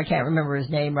against her? I can't remember his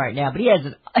name right now, but he has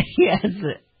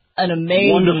an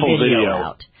amazing wonderful video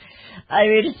out. I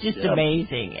mean, it's just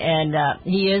amazing. And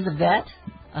he is a vet.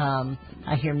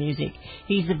 I hear music.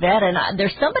 He's a vet, and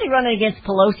there's somebody running against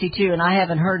Pelosi, too, and I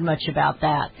haven't heard much about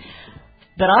that.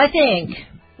 But I think,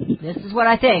 this is what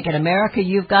I think, in America,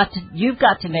 you've got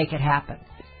to make it happen.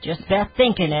 Just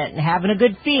thinking it and having a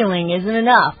good feeling isn't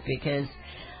enough, because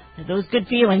those good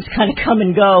feelings kind of come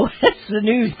and go as the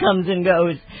news comes and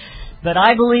goes. But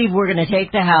I believe we're going to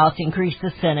take the House, increase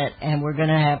the Senate, and we're going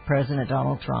to have President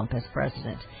Donald Trump as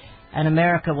president. And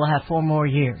America will have 4 more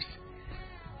years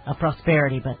of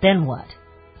prosperity. But then what?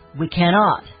 We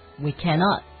cannot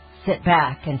sit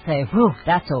back and say, whew,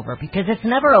 that's over, because it's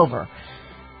never over.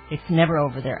 It's never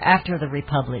over there. After the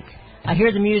Republic, I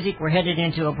hear the music. We're headed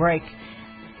into a break.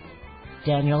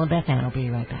 Daniel and Beth Ann will be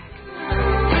right back.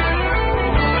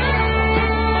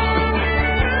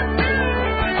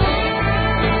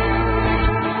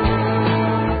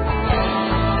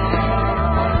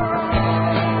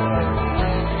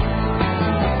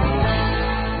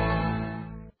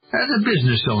 As a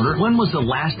business owner, when was the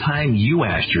last time you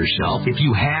asked yourself if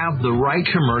you have the right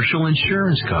commercial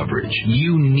insurance coverage?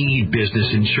 You need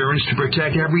business insurance to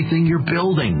protect everything you're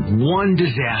building. One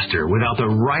disaster without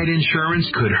the right insurance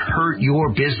could hurt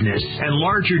your business, and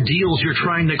larger deals you're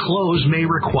trying to close may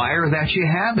require that you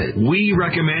have it. We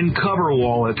recommend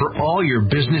CoverWallet for all your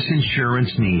business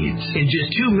insurance needs. In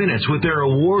just 2 minutes with their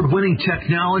award-winning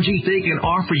technology, they can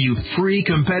offer you free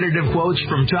competitive quotes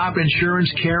from top insurance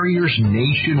carriers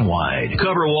nationwide.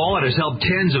 CoverWallet has helped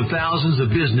tens of thousands of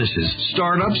businesses,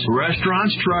 startups,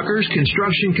 restaurants, truckers,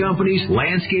 construction companies,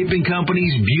 landscaping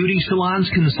companies, beauty salons,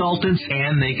 consultants,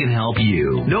 and they can help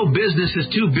you. No business is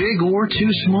too big or too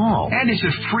small, and it's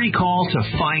a free call to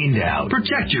find out.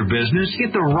 Protect your business.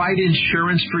 Get the right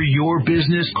insurance for your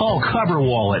business. Call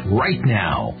CoverWallet right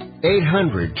now.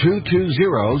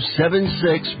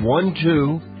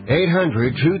 800-220-7612.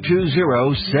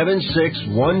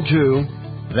 800-220-7612.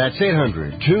 That's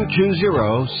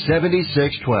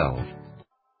 800-220-7612.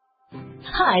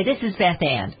 Hi, this is Beth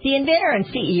Ann. The inventor and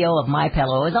CEO of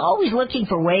MyPillow is always looking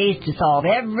for ways to solve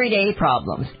everyday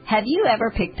problems. Have you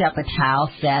ever picked up a towel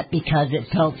set because it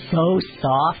felt so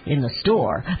soft in the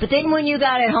store, but then when you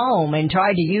got it home and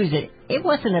tried to use it, it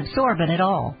wasn't absorbent at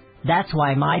all? That's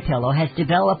why MyPillow has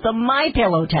developed the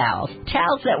MyPillow towels.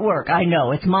 Towels that work. I know,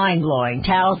 it's mind-blowing.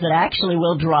 Towels that actually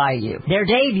will dry you. They're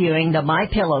debuting the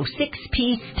MyPillow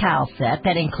 6-piece towel set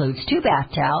that includes 2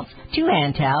 bath towels, 2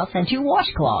 hand towels, and 2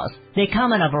 washcloths. They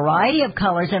come in a variety of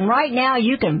colors, and right now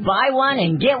you can buy one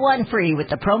and get one free with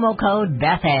the promo code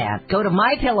BethAnn. Go to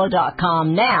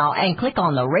MyPillow.com now and click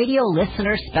on the radio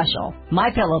listener special.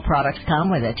 MyPillow products come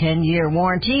with a 10-year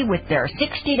warranty with their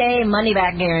 60-day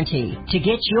money-back guarantee. To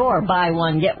get your buy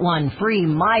one, get one free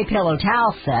MyPillow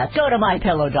towel set, go to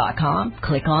MyPillow.com,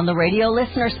 click on the radio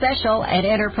listener special, and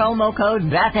enter promo code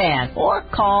BethAnn, or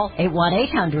call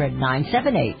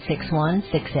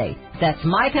 1-800-978-6168. That's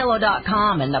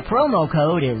MyPillow.com, and the promo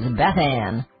code is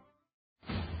BethAnn.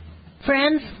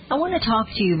 Friends, I want to talk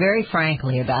to you very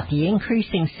frankly about the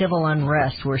increasing civil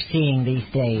unrest we're seeing these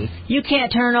days. You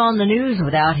can't turn on the news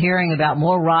without hearing about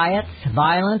more riots,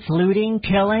 violence, looting,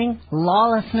 killing,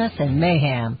 lawlessness, and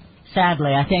mayhem.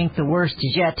 Sadly, I think the worst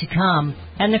is yet to come,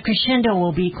 and the crescendo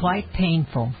will be quite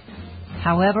painful.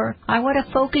 However, I want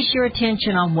to focus your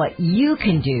attention on what you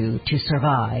can do to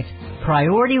survive.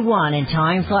 Priority 1 in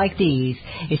times like these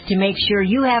is to make sure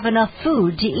you have enough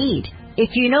food to eat.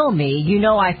 If you know me, you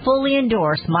know I fully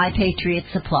endorse My Patriot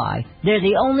Supply. They're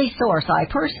the only source I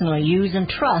personally use and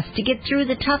trust to get through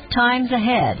the tough times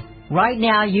ahead. Right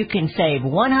now, you can save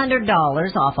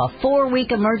 $100 off a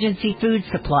 4-week emergency food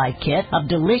supply kit of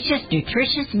delicious,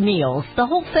 nutritious meals the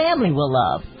whole family will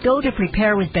love. Go to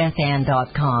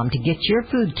preparewithbethann.com to get your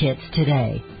food kits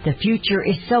today. The future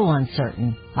is so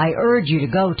uncertain. I urge you to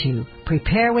go to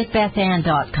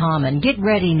preparewithbethann.com and get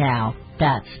ready now.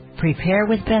 That's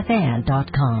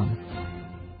preparewithbethann.com.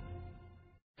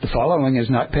 The following is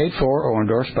not paid for or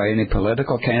endorsed by any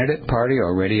political candidate, party,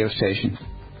 or radio station.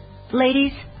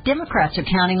 Ladies, Democrats are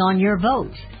counting on your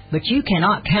votes, but you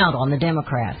cannot count on the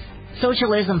Democrats.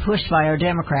 Socialism pushed by our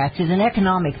Democrats is an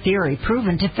economic theory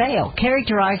proven to fail,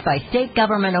 characterized by state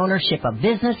government ownership of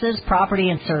businesses, property,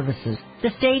 and services.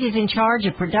 The state is in charge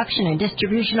of production and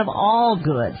distribution of all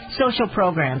goods. Social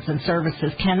programs and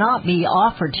services cannot be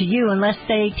offered to you unless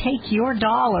they take your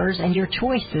dollars and your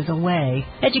choices away.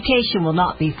 Education will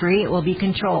not be free, it will be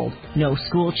controlled. No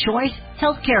school choice.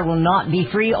 Healthcare will not be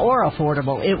free or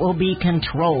affordable, it will be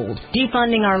controlled.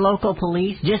 Defunding our local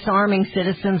police, disarming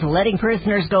citizens, letting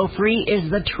prisoners go free is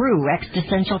the true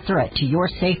existential threat to your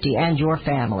safety and your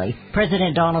family.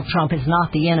 President Donald Trump is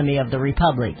not the enemy of the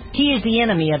Republic. He is the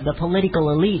enemy of the political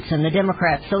elites and the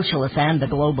Democrat socialists and the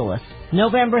globalists.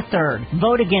 November 3rd,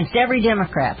 vote against every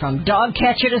Democrat from dog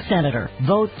catcher to senator.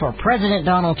 Vote for President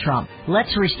Donald Trump.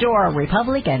 Let's restore our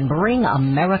republic and bring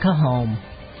America home.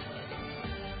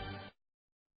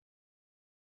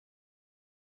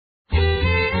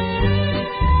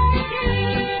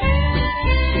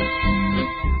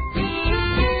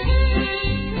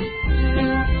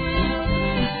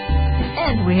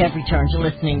 We have returned to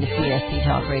listening to CSC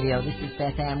Talk Radio. This is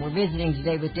Beth Ann. We're visiting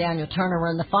today with Daniel Turner.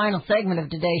 We're in the final segment of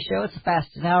today's show. It's the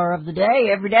fastest hour of the day,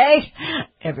 every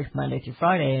Monday through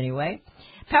Friday anyway.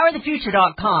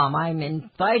 PowerTheFuture.com. I'm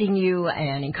inviting you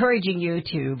and encouraging you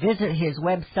to visit his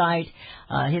website.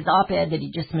 His op-ed that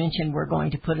he just mentioned, we're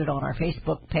going to put it on our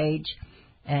Facebook page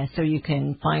so you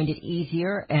can find it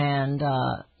easier. And,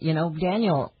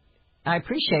 Daniel, I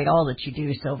appreciate all that you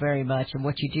do so very much and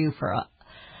what you do for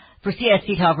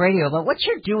CSC Talk Radio. But what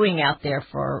you're doing out there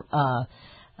for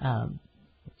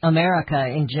America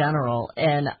in general,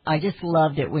 and I just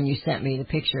loved it when you sent me the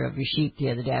picture of your sheep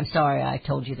the other day. I'm sorry I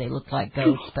told you they looked like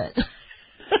goats, but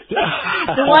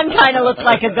the one kind of looked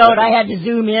like a goat. I had to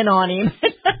zoom in on him.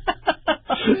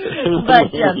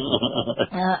 But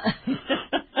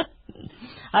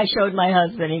I showed my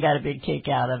husband. He got a big kick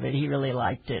out of it. He really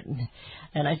liked it.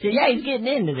 And I said, yeah, he's getting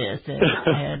into this.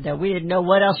 And we didn't know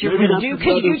what else you were going to do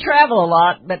because you travel a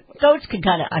lot. But goats can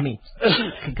kind of,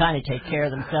 sheep can kind of take care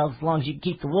of themselves as long as you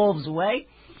keep the wolves away.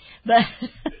 But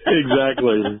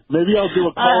Exactly. Maybe I'll do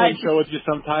a call-in show with you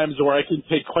sometimes where I can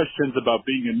take questions about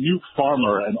being a new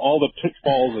farmer and all the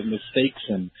pitfalls and mistakes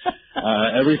and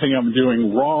everything I'm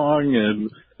doing wrong.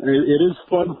 And it is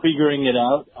fun figuring it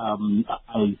out.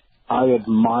 I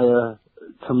admire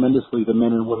tremendously the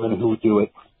men and women who do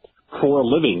it for a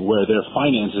living, where their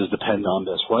finances depend on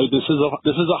this, right? This is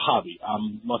a hobby.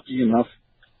 I'm lucky enough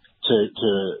to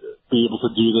be able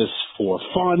to do this for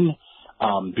fun,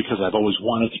 because I've always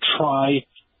wanted to try,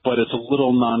 but it's a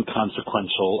little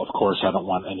non-consequential. Of course, I don't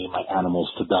want any of my animals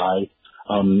to die.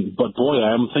 But boy,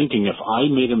 I'm thinking if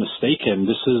I made a mistake, and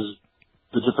this is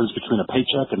the difference between a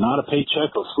paycheck and not a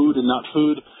paycheck, or food and not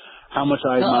food, how much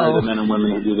I admire the men and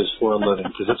women who do this for a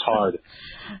living, because it's hard.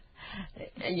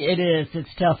 It is.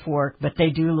 It's tough work, but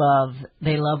they love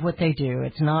what they do.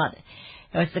 It's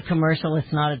the commercial.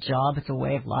 It's not a job. It's a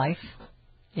way of life.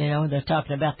 They're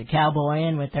talking about the cowboy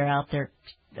and when they're out there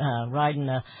riding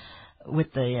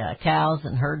with the cows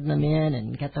and herding them in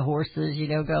and get the horses,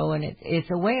 going. It's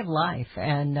a way of life,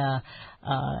 and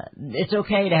it's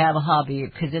okay to have a hobby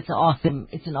because it's awesome.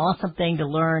 It's an awesome thing to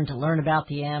learn about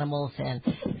the animals, and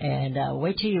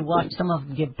wait till you watch some of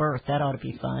them give birth. That ought to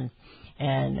be fun.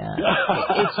 And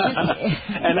it's just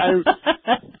and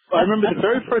I remember the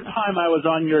very first time I was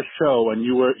on your show, and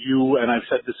you and I've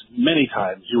said this many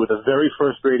times, you were the very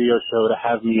first radio show to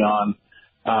have me on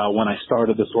when I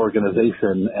started this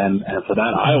organization, and for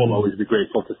that I will always be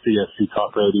grateful to CSC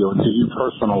Talk Radio and to you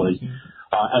personally,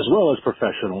 as well as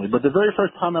professionally. But the very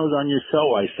first time I was on your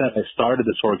show, I started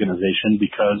this organization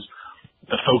because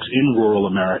the folks in rural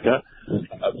America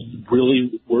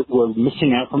really were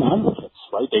missing out from advocates,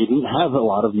 right? They didn't have a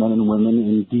lot of men and women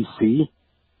in D.C.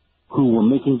 who were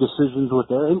making decisions with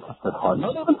their interests at heart.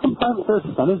 Not even sometimes their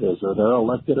senators or their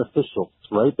elected officials,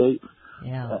 right? Exactly.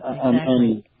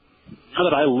 And now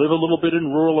that I live a little bit in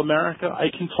rural America, I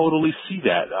can totally see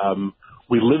that.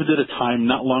 We lived at a time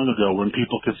not long ago when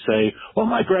people could say, well,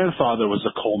 my grandfather was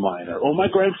a coal miner, or my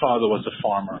grandfather was a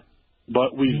farmer.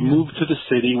 But we've moved to the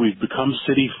city, we've become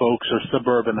city folks or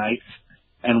suburbanites,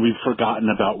 and we've forgotten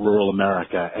about rural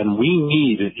America. And we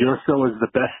need, your show is the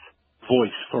best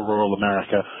voice for rural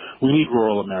America. We need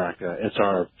rural America. It's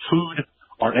our food,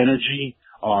 our energy,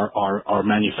 our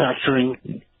manufacturing,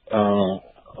 and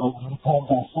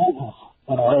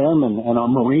our airmen and our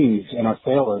Marines and our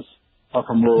sailors are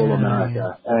from rural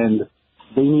America. And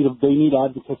they need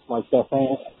advocates like that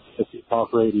at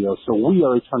Talk Radio. So we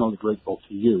are eternally grateful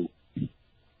to you.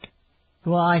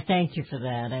 Well, I thank you for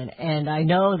that. And I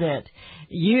know that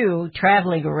you,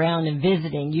 traveling around and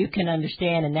visiting, you can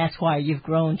understand, and that's why you've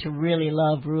grown to really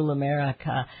love rural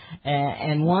America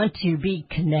and want to be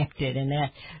connected. And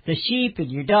that the sheep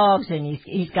and your dogs, and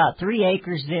he's got 3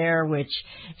 acres there, which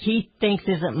he thinks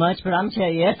isn't much, but I'm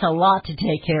telling you, it's a lot to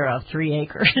take care of, 3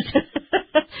 acres.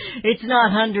 It's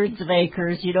not hundreds of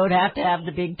acres. You don't have to have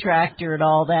the big tractor and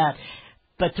all that.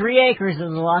 But 3 acres is a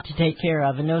lot to take care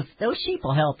of, and those sheep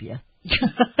will help you.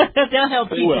 They'll help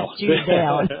keep the Jews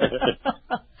down.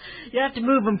 You have to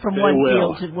move them from one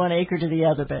field to 1 acre to the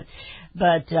other,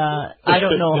 but I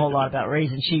don't know a whole lot about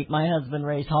raising sheep. My husband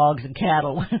raised hogs and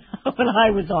cattle when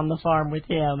I was on the farm with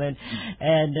him,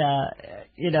 and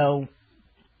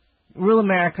rural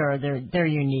America, they're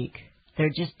unique.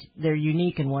 They're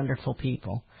unique and wonderful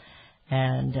people,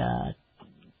 and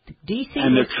DC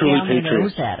looks down their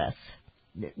nose at us.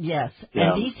 Yes,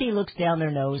 and D.C. looks down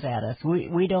their nose at us.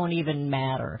 We don't even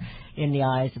matter in the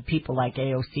eyes of people like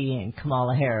AOC and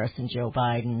Kamala Harris and Joe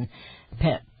Biden,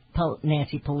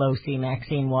 Nancy Pelosi,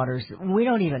 Maxine Waters. We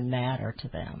don't even matter to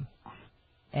them.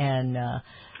 And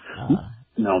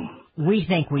no, we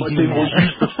think we do. But they matter. will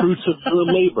use the fruits of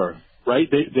their labor,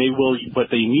 right? They will, but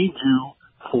they need you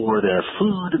for their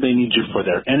food. They need you for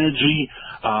their energy.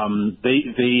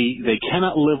 They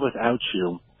cannot live without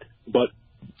you. But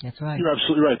That's right. You're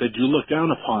absolutely right. They do look down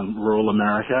upon rural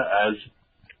America as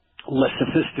less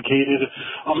sophisticated,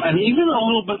 and even a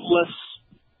little bit less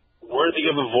worthy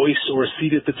of a voice or a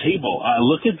seat at the table.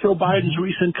 Look at Joe Biden's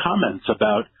recent comments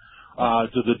about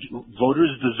do the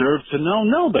voters deserve to know?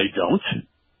 No, they don't.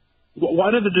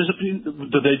 Why do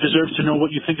they deserve to know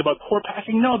what you think about core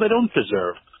packing? No, they don't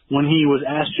deserve. When he was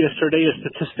asked yesterday, a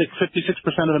statistic,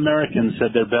 56% of Americans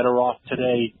said they're better off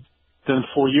today than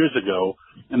 4 years ago.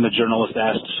 And the journalist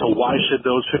asked, so why should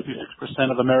those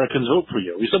 56% of Americans vote for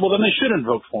you? He said, well, then they shouldn't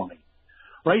vote for me.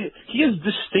 Right? He has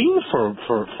disdain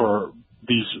for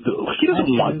these. He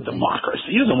doesn't want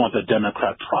democracy. He doesn't want the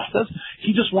Democrat process.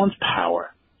 He just wants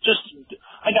power.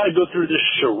 I got to go through this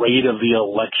charade of the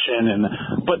election,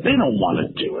 but they don't want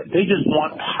to do it. They just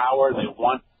want power. They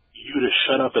want you to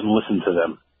shut up and listen to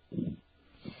them.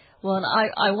 Well, and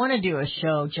I want to do a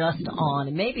show just on,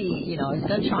 and maybe, I was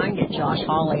going to try and get Josh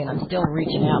Hawley, and I'm still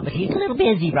reaching out, but he's a little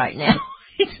busy right now.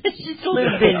 He's just a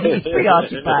little busy. He's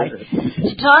preoccupied.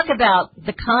 To talk about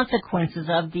the consequences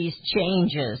of these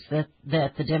changes that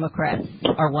the Democrats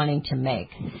are wanting to make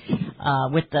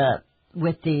with the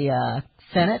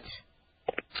Senate,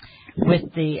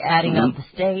 with the adding of the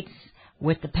states,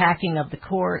 with the packing of the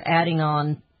court, adding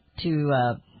on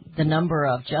to the number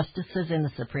of justices in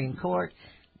the Supreme Court,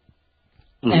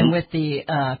 and with the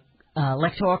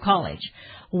Electoral College.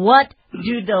 What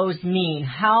do those mean?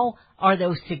 How are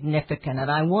those significant? And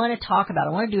I want to talk about it.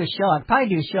 I want to do a show. I'd probably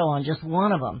do a show on just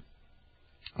one of them.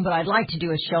 But I'd like to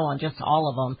do a show on just all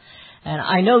of them. And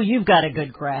I know you've got a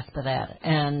good grasp of that.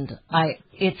 And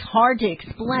it's hard to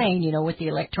explain, with the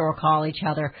Electoral College,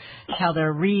 how they're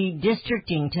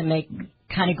redistricting to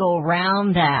kind of go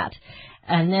around that.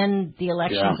 And then the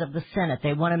elections of the Senate.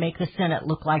 They want to make the Senate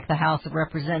look like the House of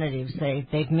Representatives.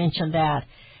 They've mentioned that.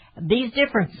 These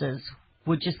differences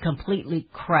would just completely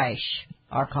crash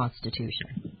our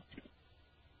Constitution.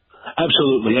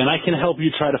 Absolutely. And I can help you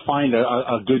try to find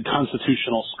a good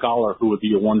constitutional scholar who would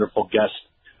be a wonderful guest.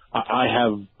 I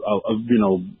have,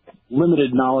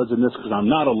 limited knowledge in this because I'm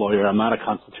not a lawyer. I'm not a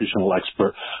constitutional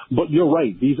expert. But you're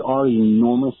right. These are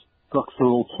enormous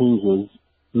structural changes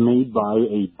made by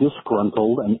a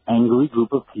disgruntled and angry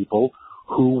group of people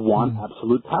who want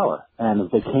absolute power. And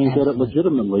if they can't get it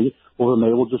legitimately, well, then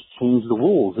they will just change the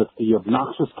rules. If the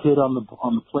obnoxious kid on the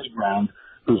playground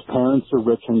whose parents are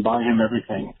rich and buy him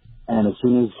everything, and as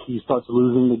soon as he starts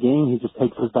losing the game, he just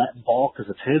takes his bat and ball because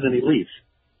it's his and he leaves.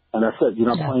 And that's it.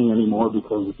 You're not playing anymore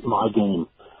because it's my game.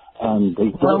 And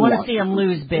they don't I want to see him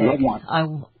lose big. I want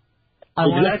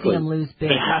to see him lose big.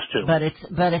 They have to. But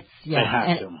it's they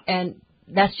have to. And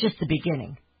that's just the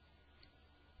beginning.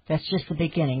 That's just the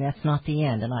beginning. That's not the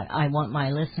end. And I want my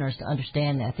listeners to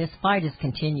understand that. This fight is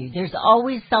continued. There's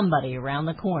always somebody around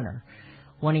the corner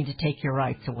wanting to take your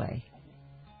rights away.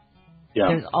 Yeah.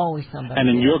 There's always somebody. And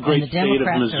in your great the state of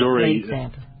Democrats Missouri, are a great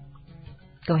example.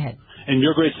 Go ahead. In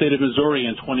your great state of Missouri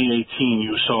in 2018,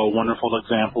 you saw a wonderful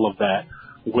example of that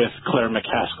with Claire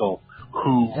McCaskill,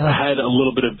 who had a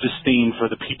little bit of disdain for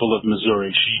the people of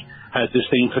Missouri. She had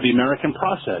disdain for the American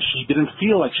process. She didn't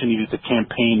feel like she needed to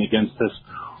campaign against this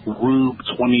rube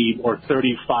 20 or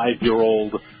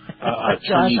 35-year-old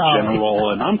attorney general.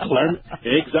 And I'm Claire.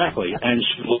 Exactly. And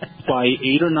she lost by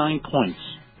 8 or 9 points.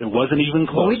 It wasn't even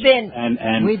close. Well,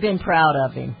 we've been proud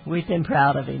of him. We've been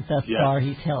proud of him thus far.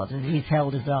 He's held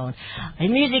his own. The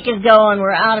music is going.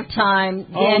 We're out of time.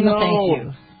 Daniel, thank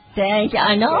you. Thank you.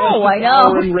 I know.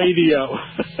 Power and radio.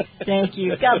 Thank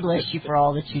you. God bless you for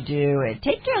all that you do. And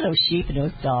take care of those sheep and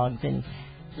those dogs, and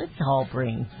let's all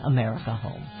bring America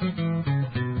home.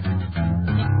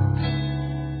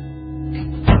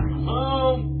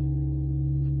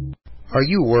 Are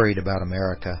you worried about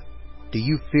America? Do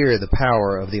you fear the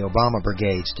power of the Obama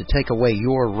brigades to take away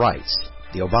your rights?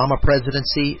 The Obama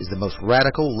presidency is the most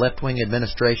radical left-wing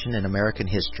administration in American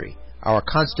history. Our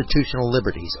constitutional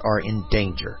liberties are in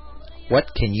danger. What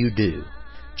can you do?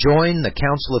 Join the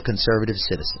Council of Conservative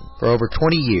Citizens. For over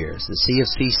 20 years, the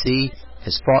CFCC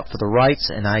has fought for the rights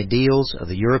and ideals of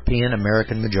the European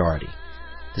American majority.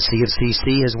 The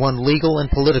CFCC has won legal and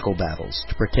political battles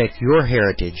to protect your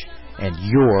heritage and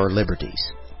your liberties.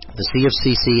 The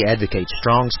CFCC advocates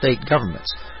strong state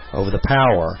governments over the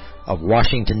power of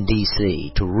Washington,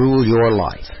 D.C. to rule your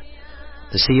life.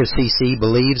 The CFCC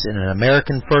believes in an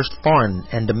American first foreign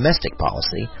and domestic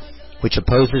policy which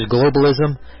opposes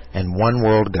globalism and one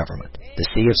world government. The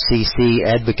CFCC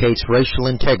advocates racial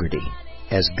integrity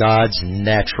as God's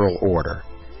natural order.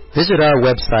 Visit our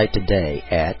website today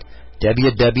at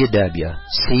www.cfcc.org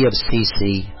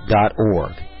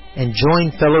and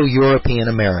join fellow European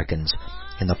Americans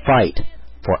in the fight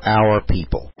for our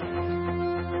people.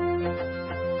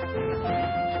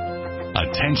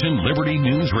 Attention Liberty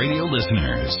News Radio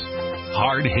listeners.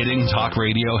 Hard-hitting talk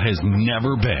radio has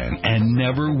never been and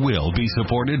never will be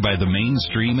supported by the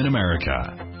mainstream in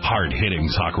America. Hard-hitting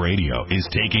talk radio is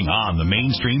taking on the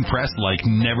mainstream press like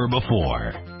never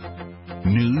before.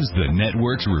 News the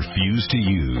networks refuse to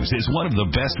use is one of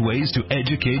the best ways to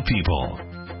educate people.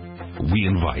 We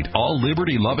invite all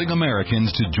liberty-loving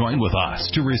Americans to join with us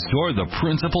to restore the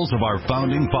principles of our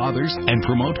founding fathers and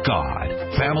promote God,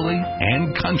 family,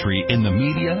 and country in the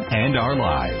media and our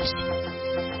lives.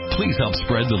 Please help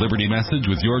spread the Liberty message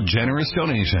with your generous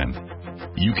donation.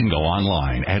 You can go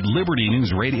online at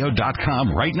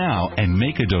libertynewsradio.com right now and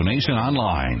make a donation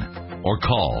online. Or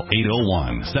call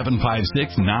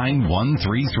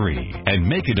 801-756-9133 and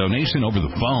make a donation over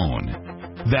the phone.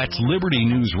 That's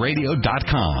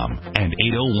libertynewsradio.com and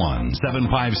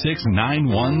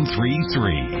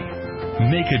 801-756-9133.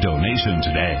 Make a donation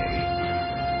today.